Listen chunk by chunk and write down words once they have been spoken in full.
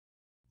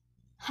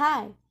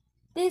Hi,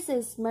 this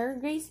is Mary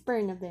Grace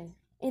Bernabe.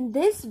 In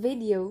this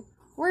video,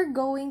 we're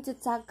going to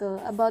tackle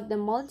about the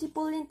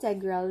multiple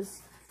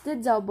integrals, the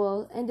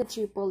double and the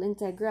triple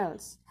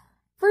integrals.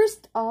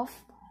 First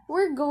off,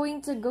 we're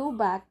going to go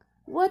back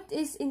what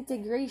is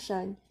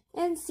integration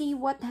and see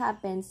what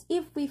happens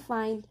if we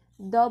find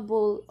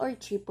double or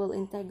triple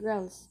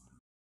integrals.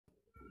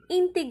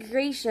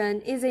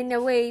 Integration is in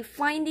a way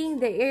finding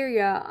the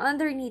area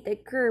underneath a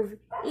curve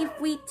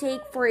if we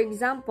take, for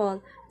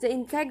example, the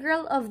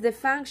integral of the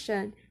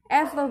function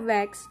f of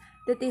x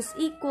that is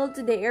equal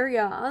to the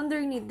area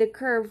underneath the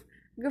curve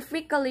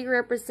graphically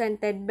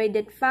represented by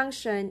that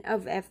function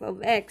of f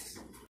of x.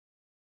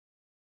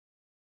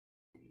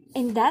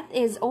 And that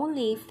is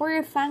only for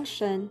a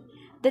function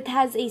that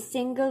has a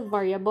single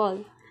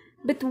variable.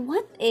 But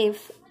what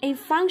if a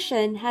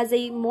function has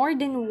a more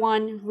than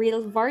one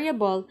real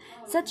variable,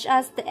 such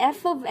as the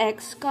f of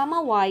x,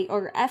 y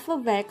or f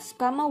of x,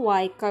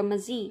 y,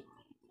 z?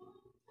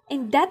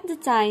 And at the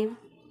time,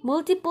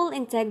 multiple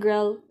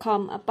integral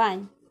come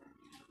upon.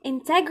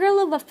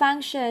 Integral of a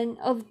function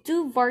of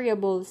two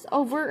variables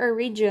over a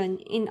region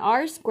in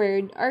R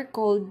squared are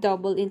called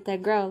double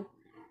integral.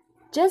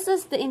 Just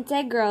as the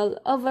integral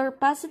of a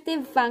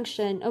positive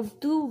function of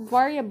two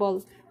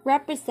variables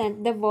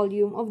represent the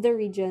volume of the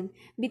region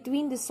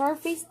between the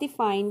surface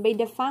defined by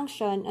the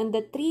function on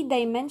the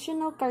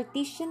three-dimensional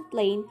Cartesian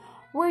plane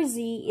where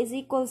z is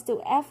equals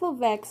to f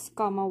of x,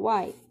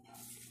 y.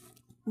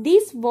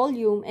 This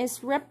volume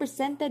is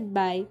represented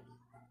by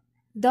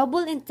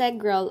double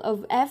integral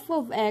of f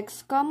of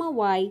x,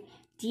 y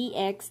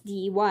dx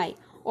dy,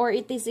 or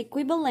it is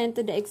equivalent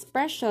to the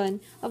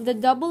expression of the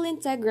double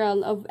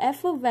integral of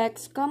f of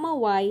x,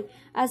 y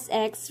as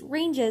x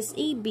ranges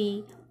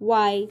AB,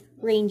 y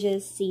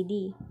ranges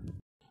CD.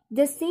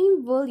 The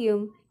same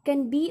volume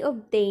can be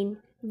obtained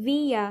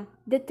via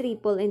the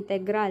triple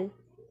integral.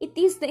 It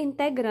is the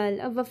integral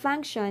of a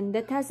function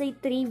that has a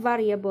three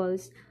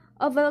variables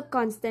of a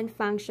constant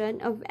function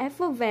of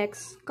f of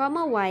x,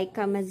 y,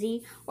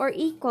 z, or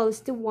equals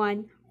to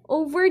 1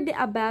 over the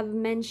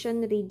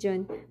above-mentioned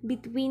region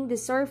between the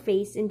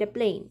surface and the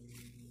plane.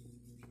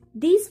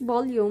 This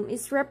volume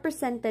is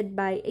represented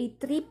by a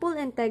triple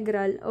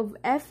integral of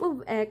f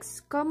of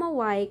x,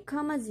 y,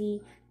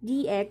 z,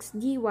 dx,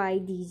 dy,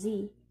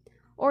 dz.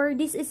 Or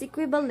this is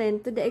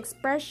equivalent to the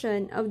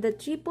expression of the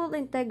triple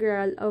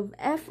integral of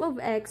f of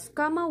x,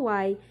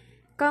 y,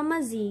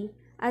 z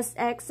as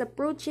x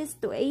approaches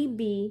to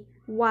AB,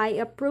 y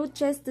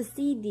approaches to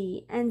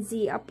CD, and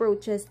z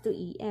approaches to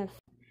EF.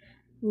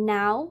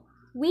 Now,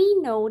 we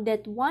know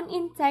that one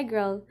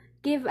integral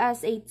gives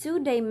us a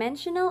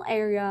two-dimensional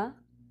area,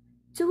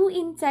 two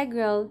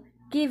integral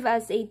give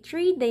us a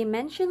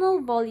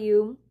three-dimensional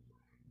volume,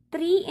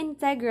 three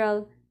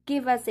integral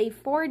give us a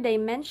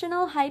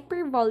four-dimensional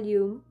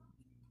hypervolume,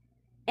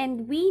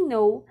 and we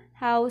know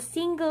how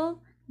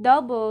single,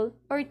 double,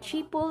 or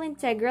triple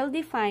integral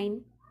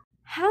define.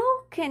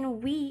 How can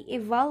we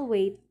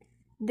evaluate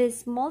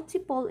this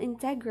multiple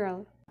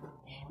integral?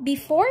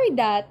 Before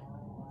that,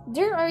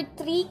 there are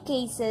three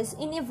cases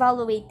in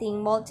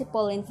evaluating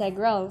multiple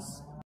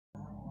integrals: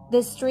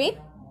 the strip,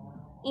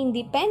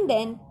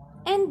 independent,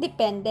 and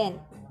dependent.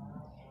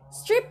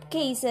 Strip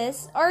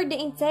cases are the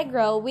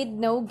integral with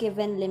no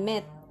given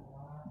limit.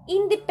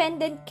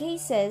 Independent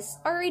cases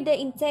are the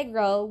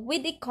integral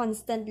with a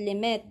constant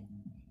limit.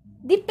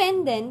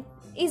 Dependent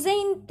is an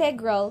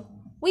integral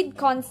with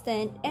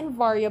constant and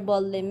variable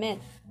limit.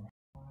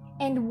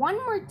 And one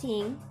more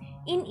thing,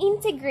 in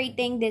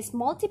integrating this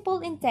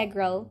multiple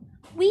integral,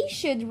 we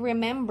should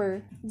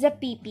remember the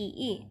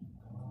PPE.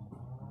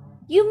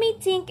 You may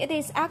think it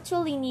is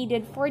actually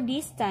needed for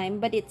this time,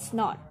 but it's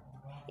not.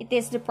 It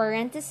is the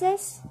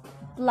parenthesis,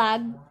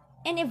 plug,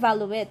 and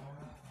evaluate.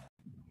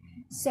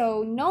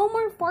 So no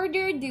more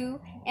further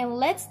ado, and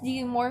let's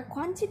do more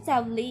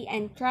quantitatively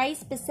and try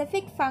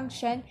specific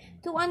function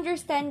to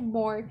understand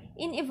more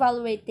in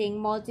evaluating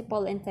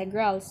multiple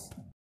integrals.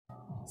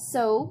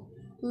 So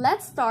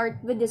let's start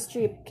with the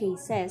strip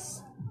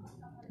cases.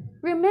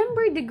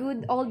 Remember the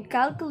good old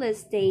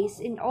calculus days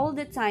and all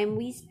the time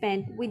we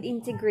spent with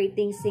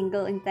integrating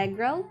single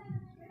integral?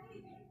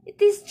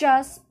 It is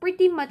just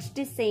pretty much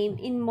the same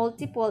in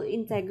multiple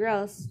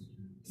integrals.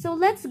 So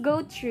let's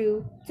go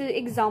through to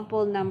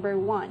example number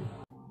 1.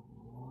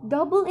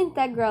 Double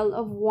integral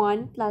of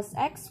 1 plus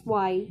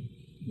xy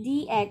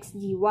dx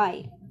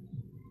dy.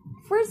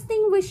 First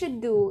thing we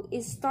should do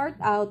is start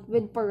out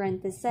with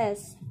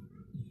parentheses.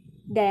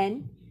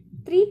 Then,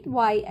 treat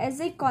y as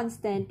a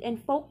constant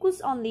and focus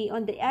only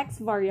on the x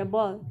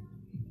variable.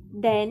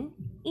 Then,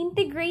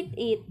 integrate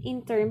it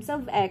in terms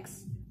of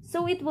x,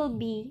 so it will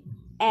be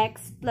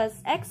x plus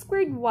x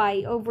squared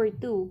y over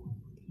 2.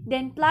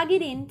 Then plug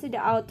it into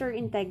the outer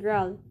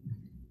integral.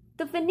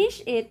 To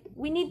finish it,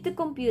 we need to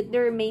compute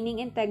the remaining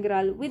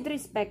integral with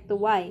respect to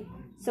y.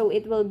 So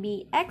it will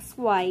be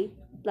xy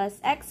plus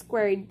x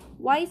squared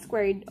y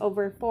squared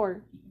over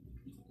 4.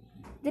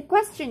 The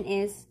question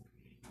is,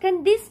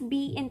 can this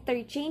be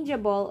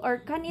interchangeable or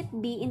can it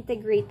be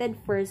integrated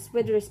first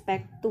with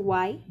respect to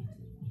y?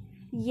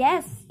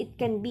 Yes, it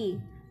can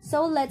be.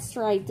 So let's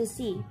try to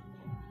see.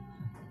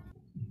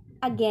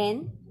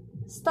 Again,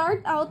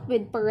 start out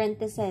with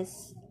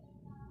parentheses.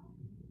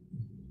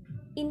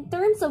 In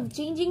terms of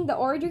changing the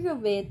order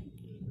of it,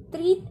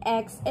 treat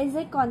x as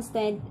a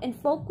constant and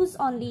focus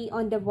only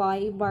on the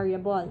y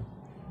variable.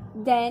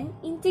 Then,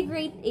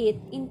 integrate it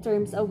in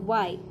terms of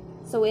y.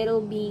 So,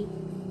 it'll be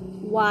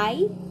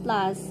y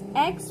plus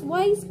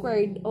xy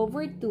squared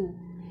over 2.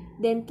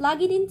 Then,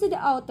 plug it into the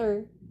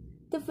outer.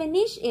 To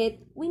finish it,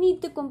 we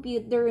need to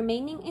compute the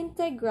remaining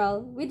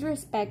integral with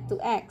respect to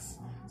x.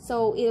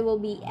 So, it will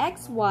be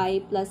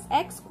xy plus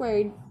x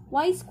squared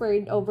y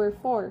squared over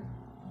 4.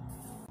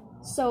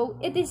 So,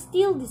 it is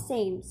still the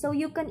same, so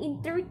you can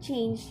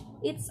interchange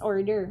its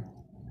order.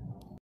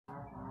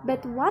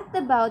 But what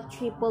about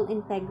triple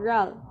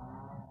integral?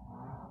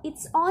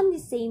 It's on the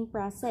same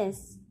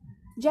process.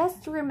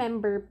 Just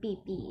remember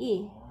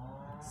PPE.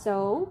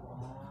 So,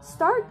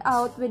 start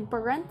out with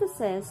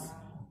parentheses,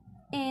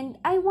 and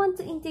I want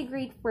to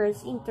integrate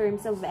first in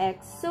terms of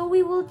x, so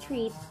we will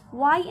treat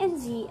y and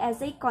z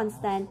as a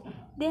constant,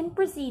 then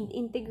proceed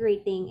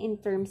integrating in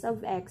terms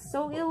of x,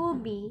 so it will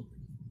be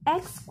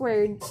x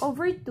squared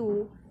over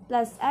 2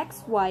 plus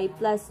xy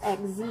plus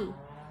xz.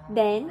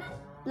 Then,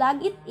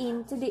 plug it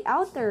into the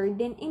outer,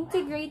 then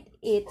integrate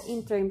it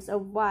in terms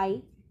of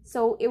y.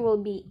 So, it will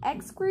be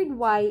x squared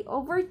y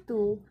over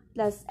 2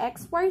 plus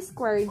xy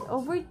squared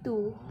over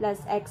 2 plus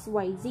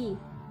xyz.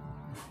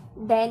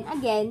 Then,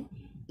 again,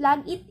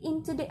 plug it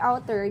into the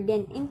outer,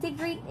 then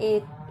integrate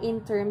it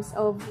in terms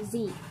of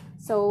z.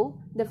 So,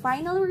 the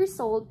final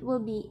result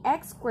will be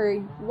x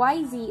squared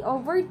yz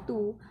over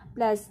 2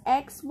 plus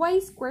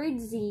xy squared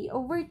z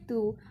over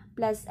 2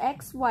 plus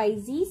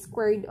xyz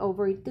squared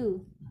over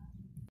 2.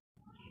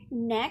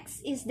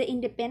 Next is the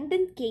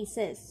independent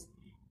cases.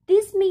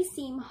 This may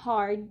seem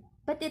hard,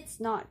 but it's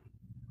not.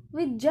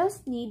 We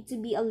just need to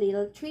be a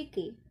little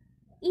tricky.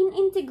 In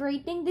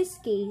integrating this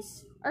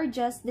case, are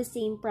just the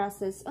same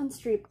process on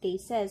strip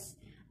cases,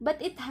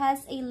 but it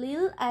has a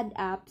little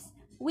add-ups,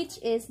 which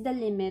is the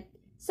limit,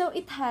 so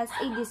it has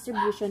a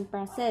distribution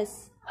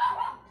process.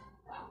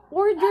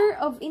 Order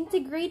of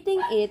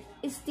integrating it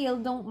still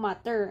don't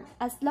matter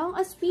as long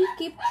as we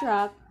keep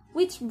track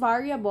which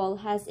variable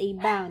has a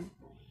bound.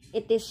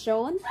 It is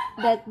shown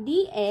that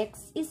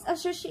dx is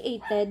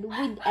associated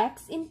with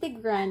x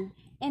integrand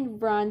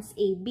and runs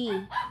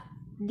AB.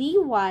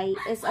 dy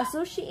is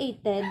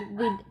associated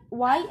with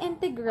y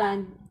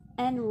integrand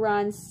and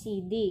runs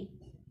CD.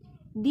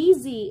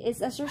 dz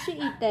is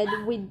associated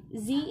with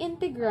z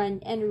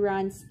integrand and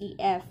runs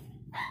EF.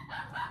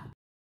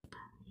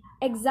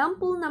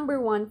 Example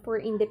number 1 for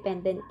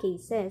independent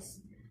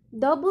cases.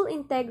 Double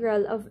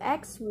integral of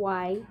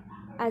xy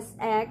as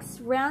x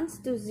runs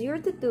to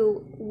 0 to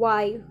 2,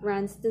 y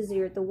runs to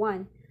 0 to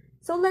 1.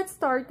 So let's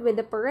start with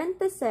the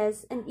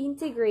parentheses and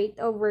integrate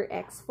over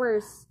x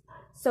first.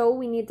 So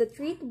we need to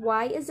treat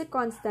y as a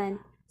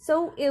constant,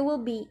 so it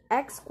will be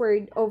x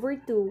squared over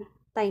 2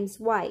 times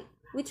y,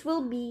 which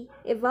will be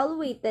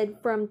evaluated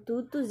from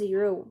 2 to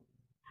 0.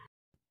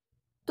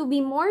 To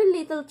be more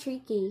little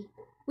tricky,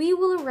 we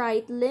will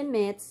write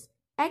limits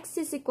x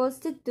is equals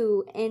to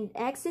 2 and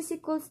x is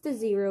equals to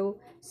 0,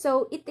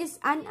 so it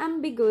is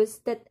unambiguous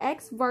that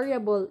x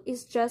variable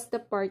is just a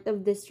part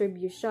of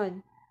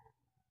distribution.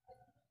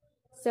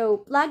 So,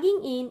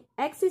 plugging in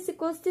x is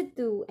equals to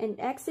 2 and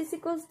x is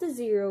equals to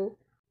 0,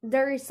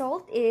 the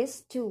result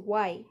is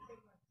 2y.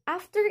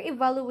 After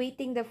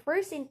evaluating the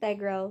first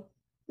integral,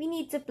 we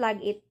need to plug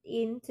it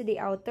into the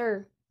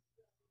outer.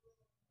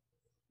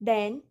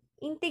 Then,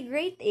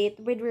 integrate it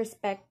with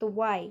respect to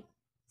y.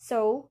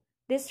 So,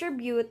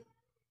 distribute,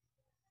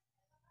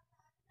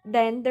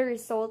 then the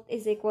result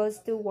is equals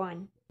to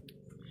 1.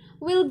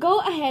 We'll go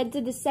ahead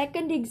to the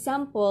second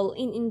example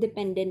in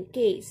independent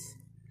case.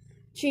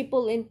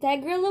 Triple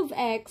integral of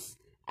x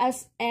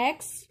as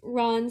x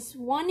runs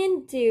 1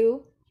 and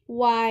 2,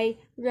 y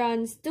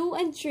runs 2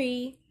 and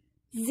 3,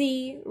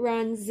 z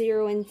runs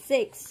 0 and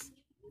 6.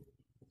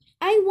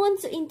 I want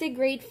to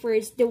integrate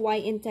first the y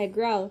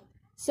integral,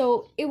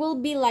 so it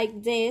will be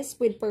like this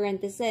with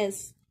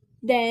parentheses.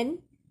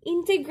 Then,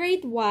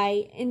 integrate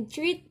y and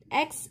treat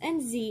x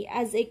and z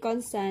as a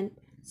constant,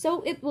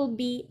 so it will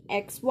be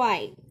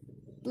xy.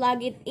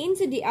 Plug it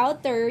into the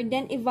outer,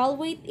 then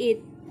evaluate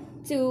it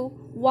to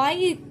y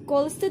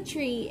equals to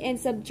 3 and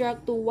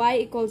subtract to y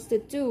equals to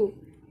 2.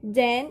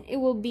 Then, it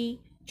will be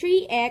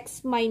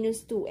 3x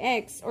minus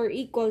 2x or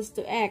equals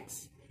to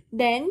x.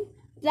 Then,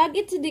 plug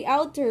it to the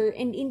outer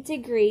and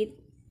integrate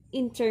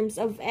in terms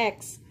of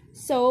x.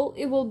 So,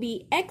 it will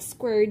be x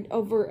squared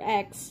over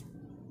x.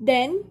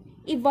 Then,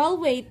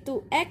 evaluate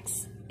to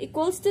x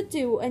equals to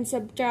 2 and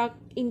subtract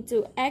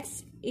into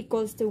x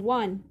equals to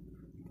 1.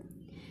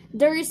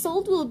 The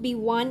result will be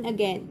 1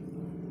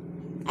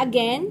 again.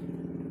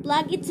 Again,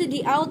 plug it to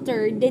the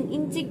outer, then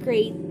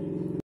integrate.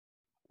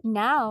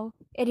 Now,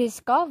 it is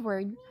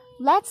covered.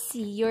 Let's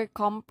see your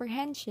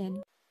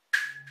comprehension.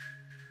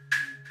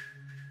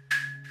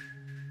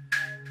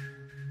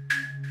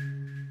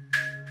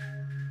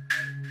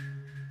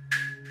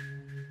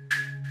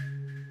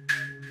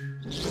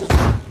 Time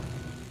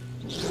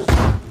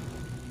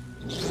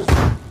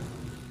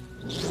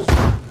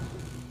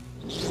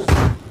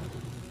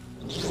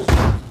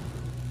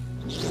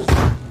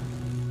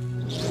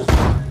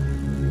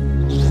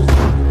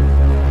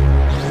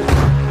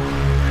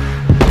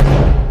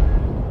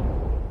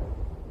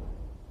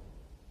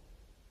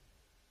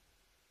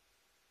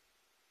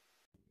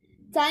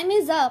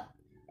is up.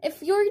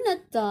 If you're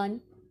not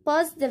done,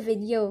 pause the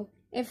video.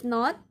 If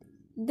not,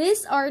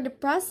 these are the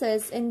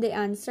process and the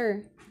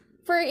answer.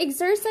 For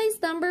exercise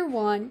number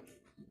 1,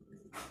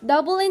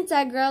 double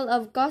integral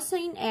of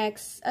cosine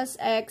x as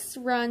x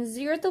runs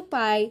 0 to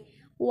pi,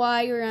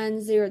 y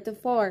runs 0 to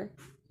 4.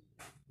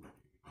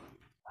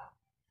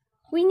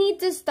 We need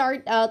to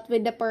start out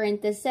with the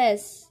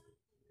parentheses.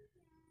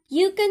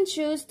 You can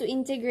choose to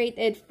integrate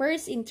it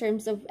first in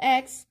terms of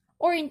x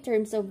or in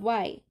terms of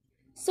y.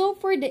 So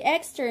for the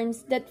x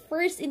terms that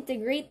first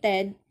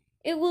integrated,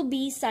 it will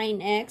be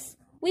sine x,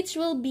 which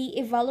will be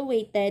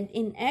evaluated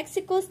in x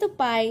equals to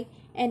pi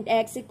and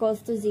x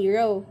equals to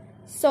 0.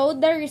 So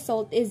the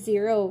result is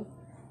 0.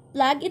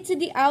 Plug it to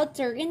the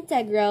outer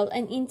integral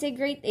and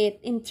integrate it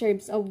in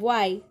terms of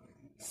y.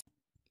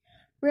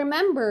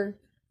 Remember,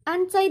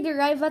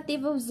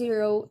 antiderivative of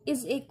 0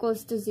 is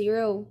equals to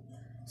 0.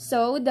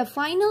 So the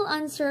final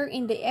answer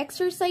in the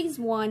exercise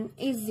 1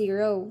 is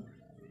 0.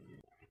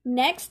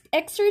 Next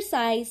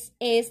exercise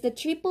is the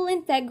triple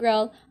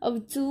integral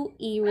of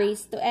 2e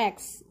raised to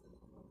x.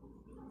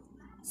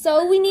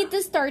 So we need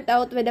to start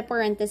out with the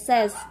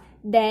parentheses,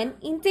 then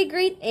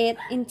integrate it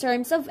in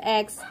terms of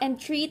x and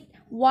treat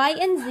y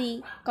and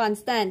z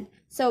constant.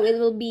 So it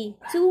will be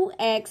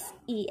 2x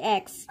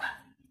ex.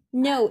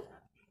 Note,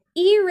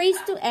 e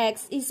raised to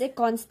x is a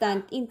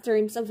constant in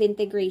terms of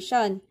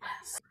integration.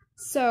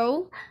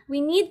 So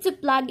we need to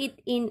plug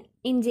it in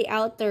the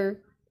outer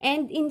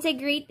and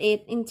integrate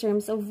it in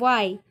terms of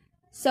y.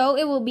 So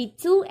it will be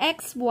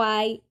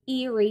 2xy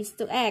e raised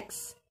to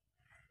x.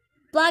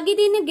 Plug it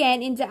in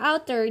again in the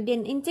outer,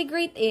 then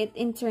integrate it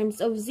in terms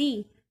of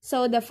z.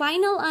 So the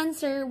final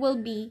answer will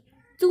be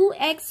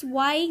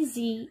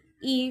 2xyz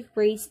e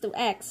raised to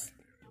x.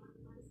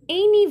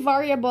 Any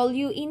variable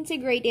you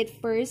integrate it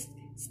first,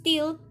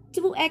 still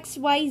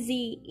 2xyz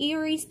e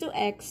raised to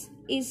x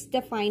is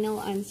the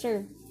final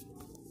answer.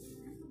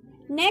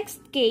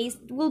 Next case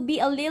will be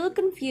a little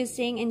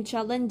confusing and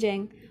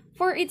challenging,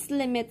 for its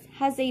limit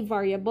has a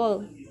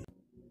variable.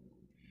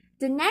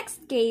 The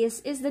next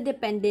case is the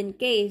dependent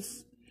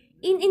case.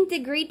 In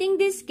integrating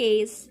this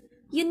case,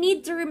 you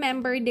need to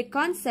remember the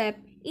concept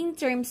in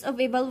terms of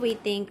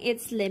evaluating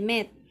its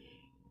limit.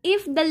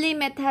 If the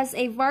limit has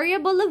a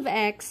variable of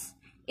x,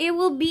 it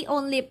will be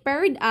only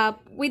paired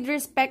up with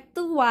respect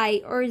to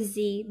y or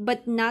z,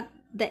 but not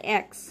the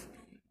x.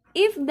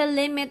 If the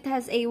limit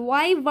has a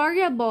y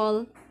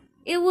variable,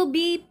 it will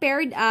be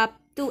paired up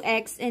to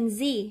x and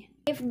z.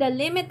 If the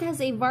limit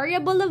has a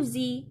variable of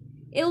z,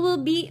 it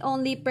will be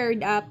only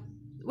paired up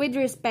with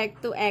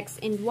respect to x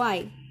and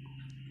y.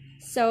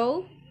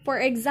 So, for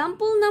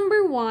example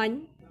number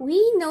 1,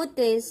 we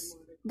notice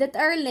that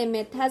our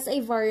limit has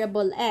a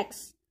variable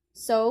x.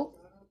 So,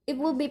 it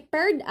will be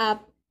paired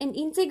up and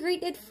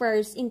integrated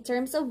first in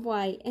terms of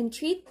y and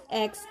treat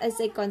x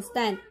as a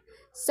constant.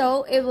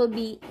 So, it will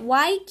be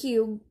y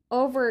cubed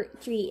over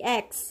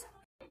 3x.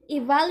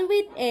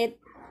 Evaluate it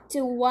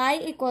to y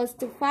equals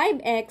to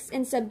 5x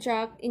and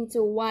subtract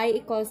into y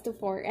equals to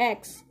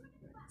 4x.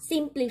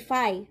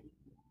 Simplify.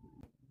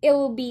 It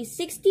will be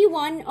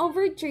 61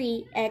 over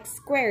 3x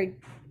squared.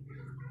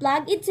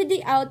 Plug it to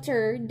the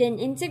outer, then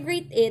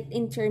integrate it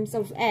in terms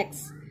of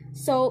x.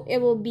 So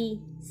it will be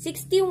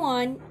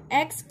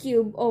 61x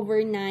cubed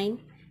over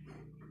 9.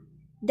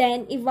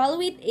 Then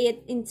evaluate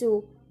it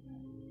into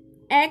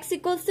x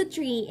equals to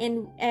 3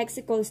 and x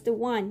equals to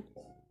 1.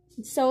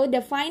 So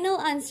the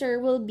final answer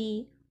will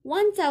be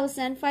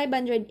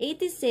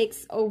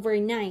 1586 over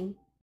 9.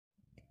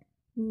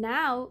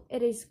 Now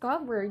it is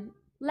covered.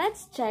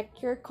 Let's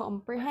check your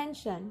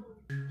comprehension.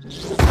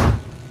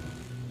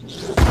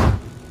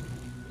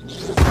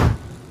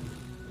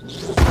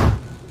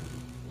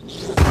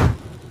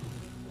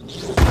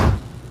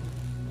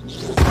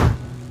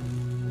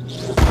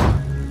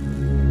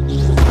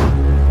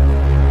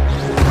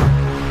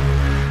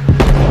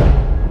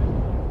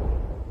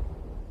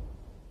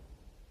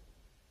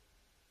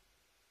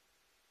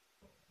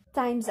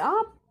 Time's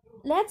up.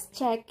 Let's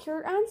check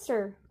your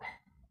answer.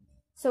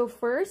 So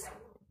first,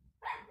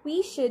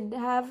 we should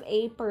have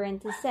a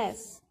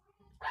parenthesis.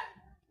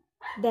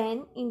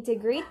 Then,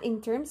 integrate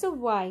in terms of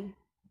y.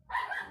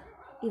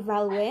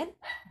 Evaluate.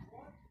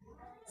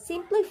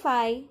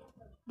 Simplify.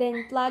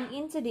 Then, plug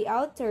into the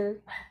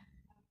outer.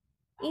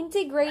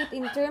 Integrate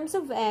in terms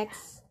of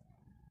x.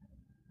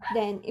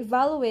 Then,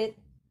 evaluate.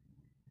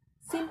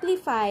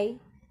 Simplify.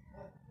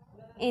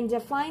 And the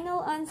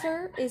final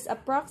answer is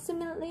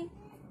approximately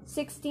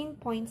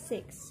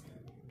 16.6.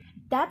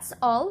 That's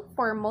all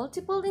for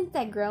multiple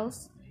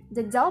integrals,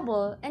 the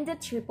double and the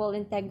triple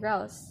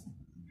integrals.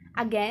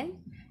 Again,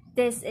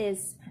 this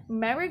is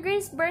Mary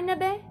Grace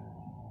Bernabe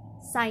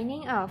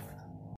signing off.